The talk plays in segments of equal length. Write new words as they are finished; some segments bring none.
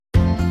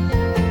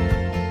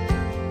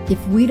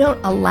If we don't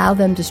allow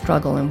them to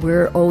struggle and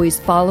we're always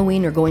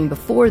following or going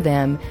before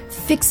them,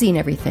 fixing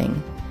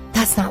everything,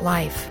 that's not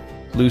life.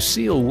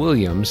 Lucille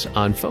Williams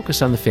on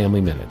Focus on the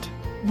Family Minute.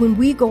 When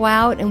we go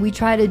out and we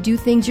try to do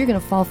things, you're going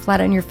to fall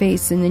flat on your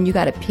face, and then you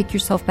got to pick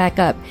yourself back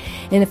up.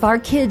 And if our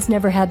kids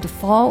never had to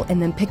fall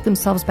and then pick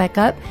themselves back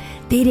up,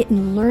 they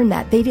didn't learn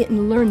that. They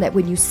didn't learn that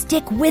when you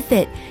stick with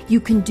it, you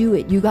can do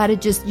it. You got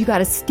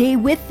to stay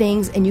with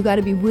things, and you got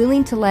to be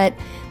willing to let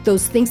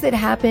those things that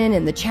happen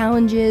and the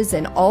challenges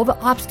and all the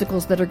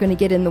obstacles that are going to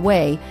get in the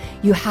way,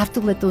 you have to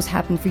let those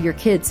happen for your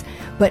kids.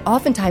 But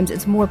oftentimes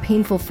it's more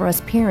painful for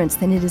us parents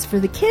than it is for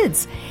the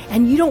kids.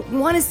 And you don't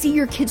want to see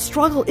your kids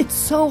struggle. It's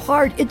so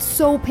hard. It's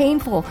so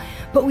painful.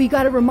 But we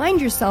got to remind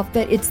yourself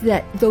that it's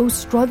those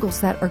struggles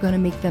that are going to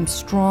make them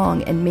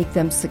strong and make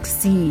them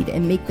succeed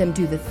and make them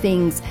do the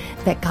things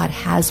that God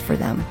has for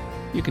them.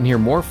 You can hear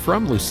more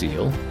from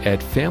Lucille at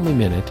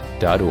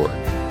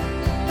FamilyMinute.org.